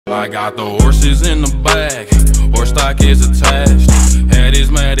I got the horses in the back, horse stock is attached. Head is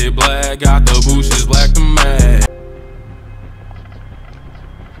matted black, got the bushes black to match.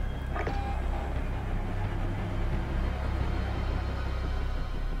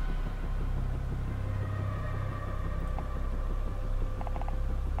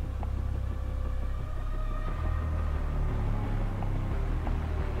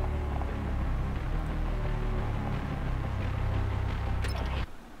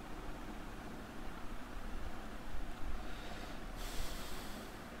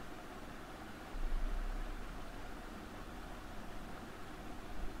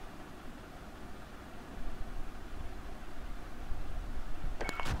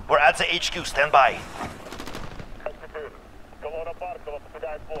 We're at the HQ, stand by.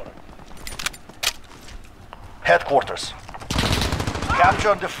 Headquarters. Capture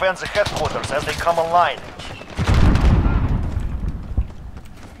and defend the headquarters as they come online.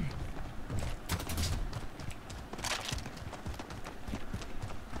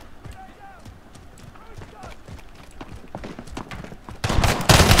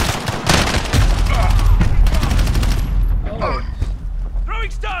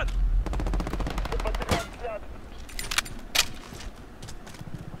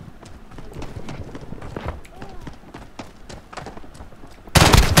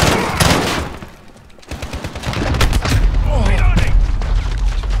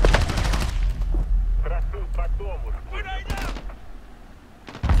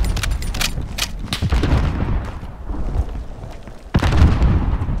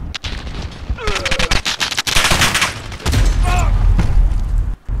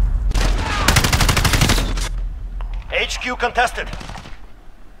 HQ contested.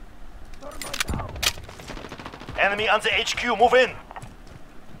 Enemy on the HQ, move in.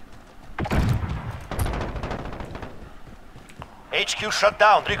 HQ shut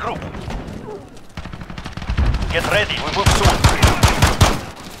down, regroup. Get ready, we move soon.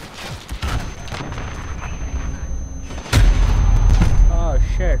 Oh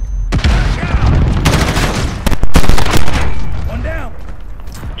shit. One down.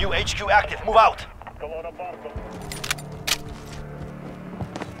 New HQ active, move out.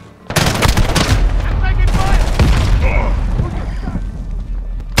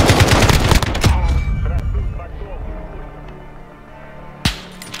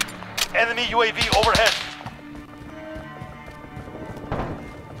 Enemy UAV overhead.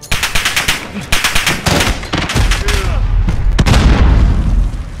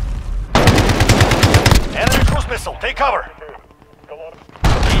 Enemy cruise missile, take cover.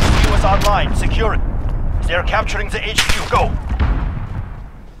 HQ is online, secure it. They're capturing the HQ, go.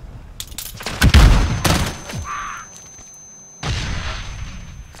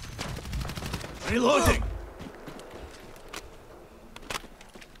 Reloading!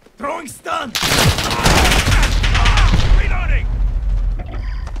 Throwing stun! Reloading!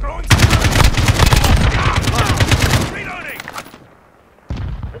 Throwing stun! Reloading!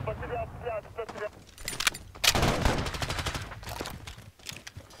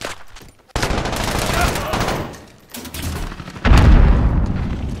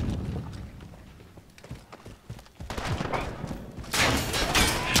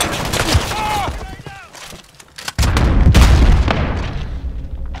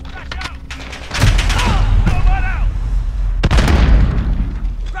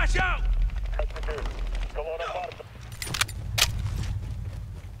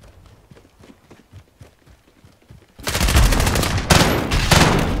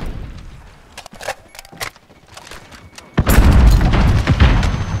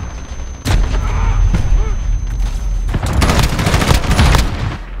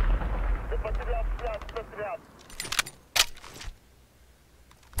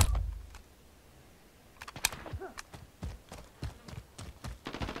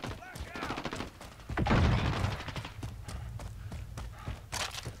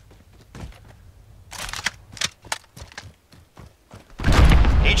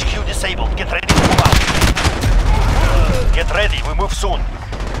 HQ disabled. Get ready to move out. Get ready, we move soon.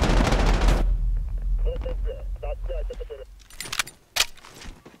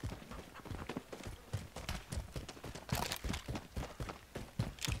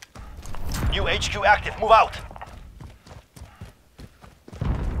 New HQ active, move out.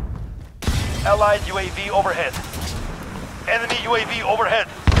 Allied UAV overhead. Enemy UAV overhead.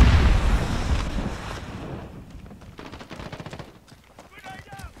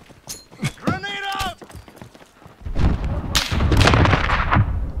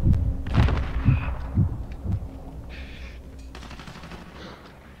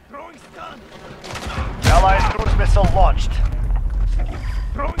 Allied cruise missile launched.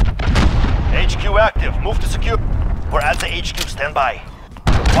 HQ active. Move to secure. We're at the HQ. Stand by.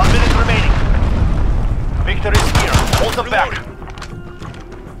 1 minute remaining. Victor is here. Hold them back.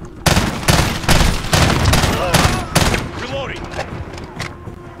 Reloading.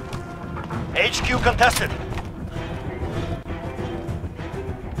 HQ contested.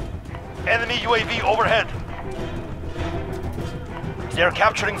 Enemy UAV overhead. They're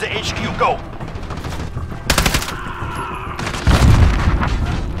capturing the HQ. Go.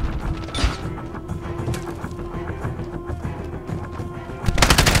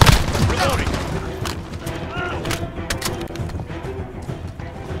 Reloading.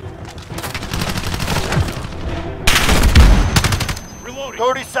 Reloading.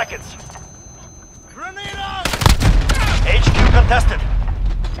 30 seconds. Grenade out. HQ contested.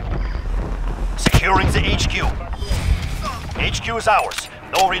 Securing the HQ. HQ is ours.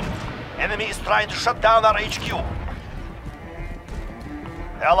 No reason. Enemy is trying to shut down our HQ.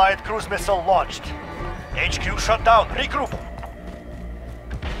 Allied cruise missile launched. HQ shut down. Regroup.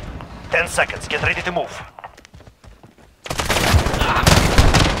 10 seconds. Get ready to move.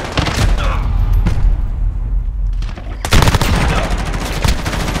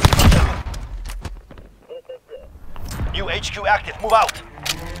 New HQ active. Move out.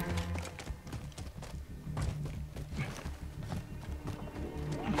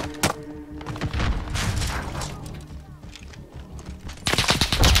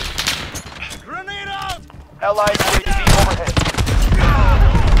 Grenade out. Allied UAV overhead.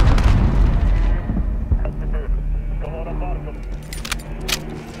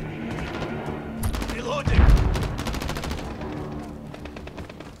 Reloading.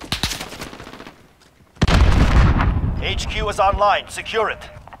 HQ is online. Secure it.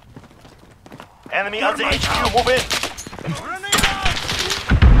 Enemy on the HQ. Move in. Grenade out.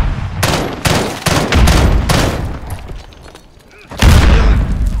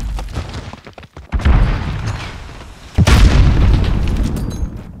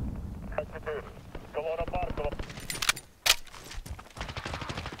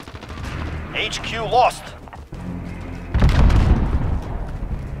 HQ lost.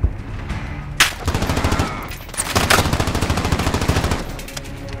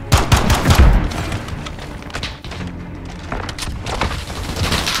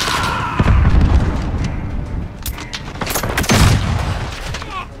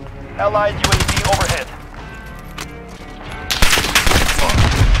 Allied UAV overhead.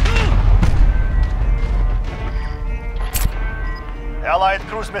 Allied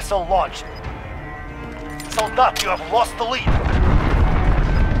cruise missile launched. Soldat, you have lost the lead.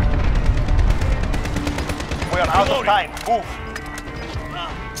 We are out of time. Move.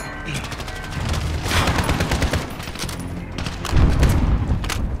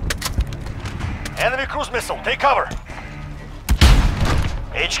 Enemy cruise missile. Take cover.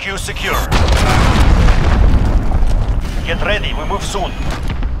 HQ secure. Get ready. We move soon.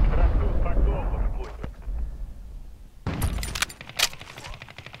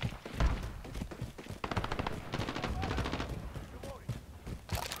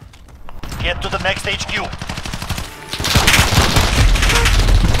 Get to the next HQ.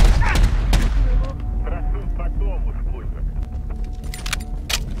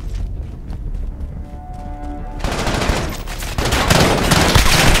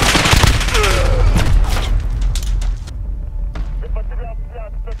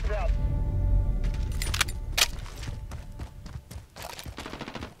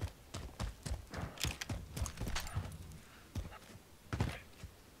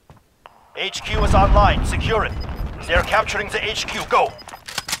 HQ is online. Secure it. They're capturing the HQ. Go.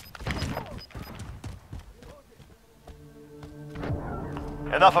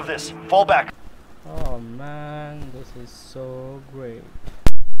 Enough of this. Fall back. Oh man, this is so great.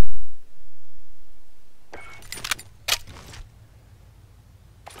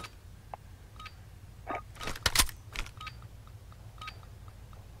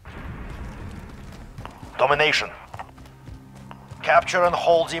 Domination. Capture and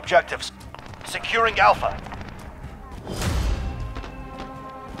hold the objectives. Securing Alpha.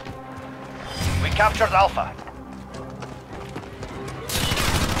 We captured Alpha.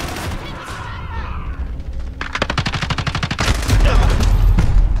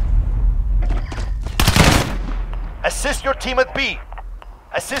 Assist your team at B.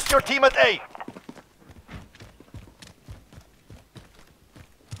 Assist your team at A.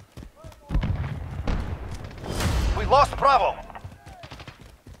 We lost Bravo.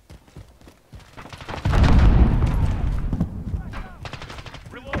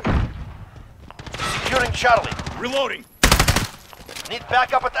 Securing Charlie. Reloading. Need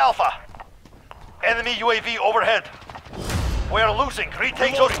backup at Alpha. Enemy UAV overhead. We are losing.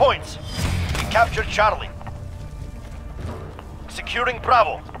 Retake those points. captured Charlie. Securing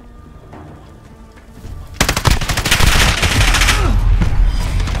Bravo.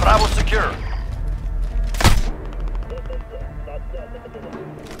 Bravo secure.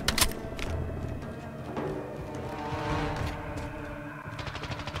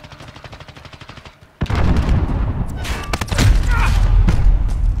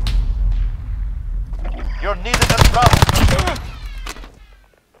 You're needed at Bravo.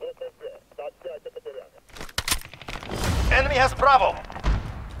 Enemy has Bravo.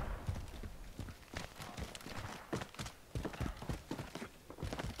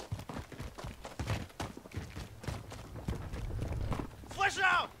 Flash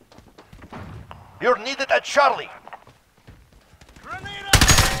out! You're needed at Charlie. Grenade out!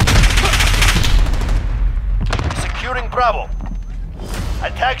 Securing Bravo.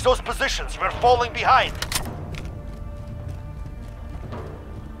 Attack those positions. We're falling behind.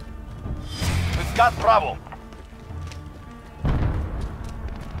 We've got Bravo.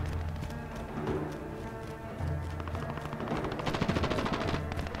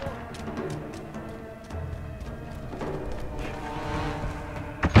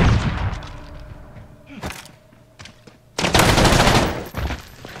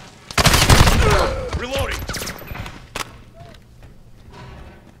 Reloading!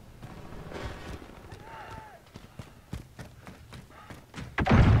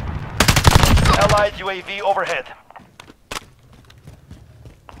 Allied UAV overhead.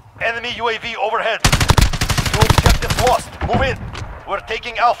 Enemy UAV overhead. Two objectives lost. Move in. We're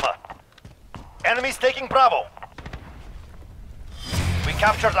taking Alpha. Enemies taking Bravo. We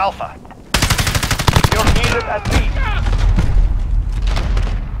captured Alpha. You're needed at B.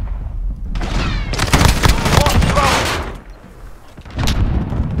 Lost Bravo.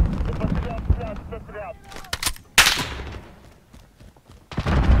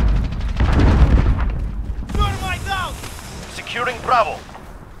 Thermite down! Securing Bravo.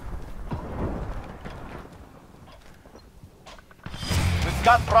 We've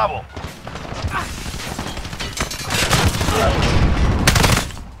got Bravo.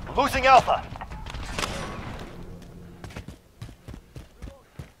 Losing Alpha.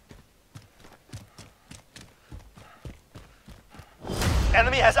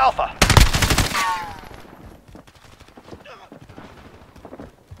 Enemy has Alpha.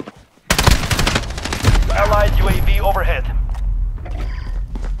 Allied UAV overhead.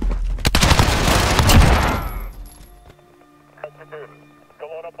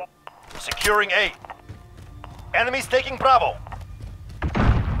 Securing A. Enemies taking Bravo.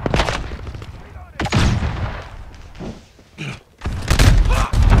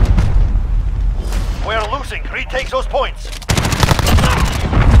 We're losing. Retake those points.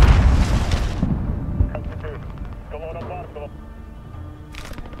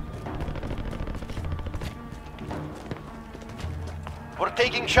 We're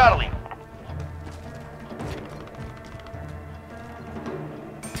taking Charlie.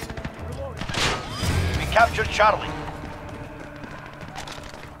 We captured Charlie.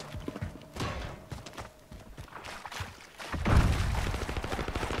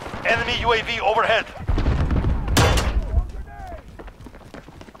 Enemy UAV overhead.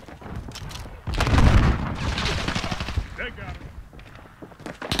 They got him.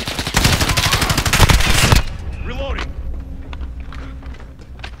 Reloading!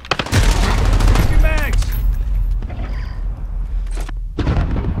 Mags!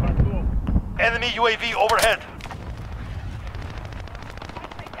 Enemy UAV overhead.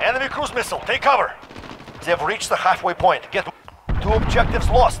 Enemy cruise missile, take cover. They've reached the halfway point. Get two objectives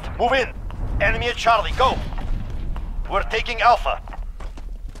lost. Move in. Enemy at Charlie, go. We're taking Alpha.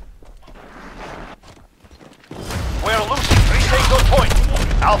 We're losing. Retake those points.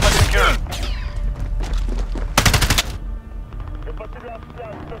 Alpha secure.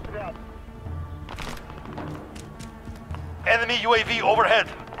 Enemy UAV overhead.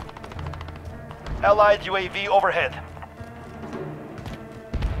 Allied UAV overhead.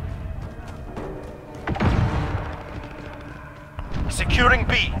 Securing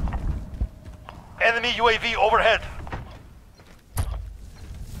B. Enemy UAV overhead.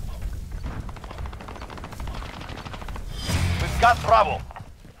 We've got Bravo.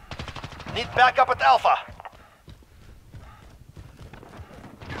 Need backup at Alpha.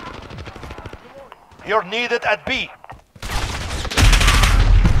 You're needed at B.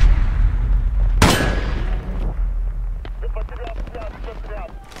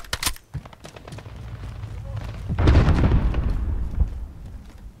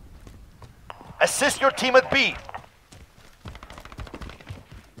 Assist your team at B.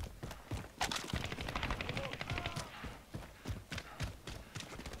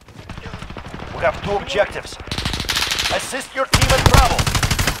 have 2 objectives. Assist your team at Bravo.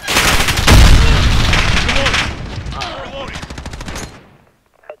 Reloading.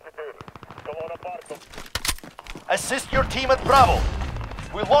 Assist your team at Bravo.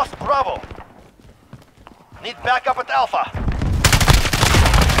 We lost Bravo. Need backup at Alpha.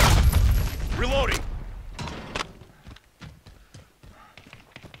 Reloading.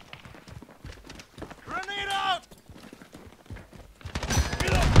 Grenade out.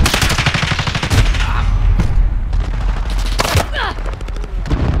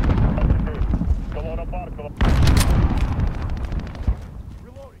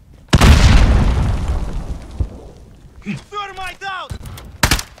 Reloading. Thermite out.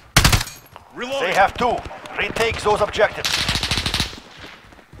 Reloading. They have 2. Retake those objectives.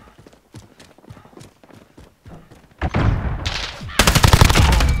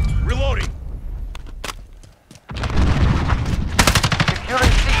 Reloading.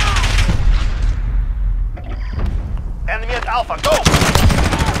 Securing C. Enemy at Alpha, go!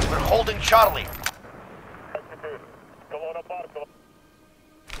 We're holding Charlie.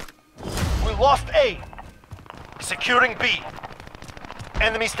 We lost A. Securing B.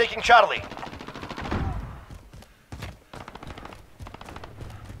 Enemy's taking Charlie.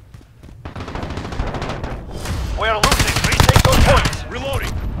 We're losing. Retake those points.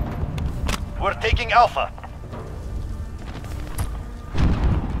 Reloading. We're taking Alpha.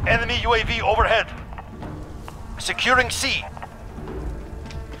 Enemy UAV overhead. Securing C.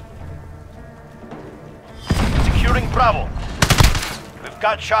 Securing Bravo. We've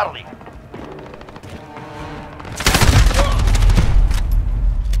got Charlie.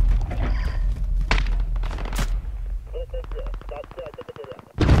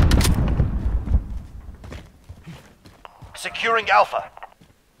 Securing Alpha.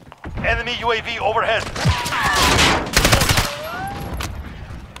 Enemy UAV overhead.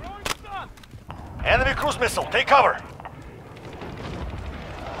 Enemy cruise missile, take cover.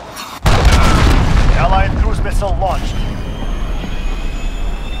 Allied cruise missile launched.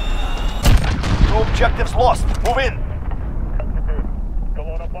 2 objectives lost. Move in.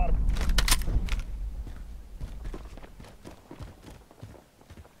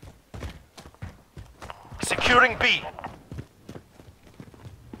 Securing B.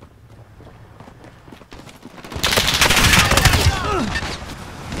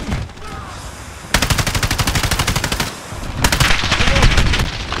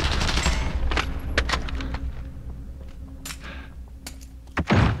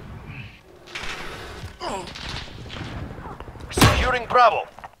 Securing Bravo.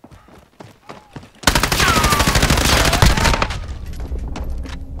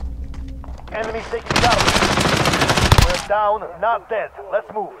 Enemies taking Charlie. We're down, not dead.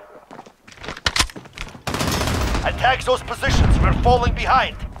 Let's move. Attack those positions. We're falling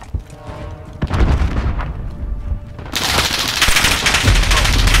behind.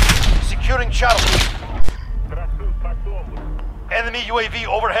 Securing Charlie. Enemy UAV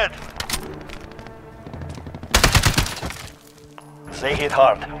overhead. They hit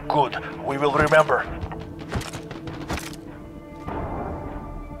hard. Good. We will remember.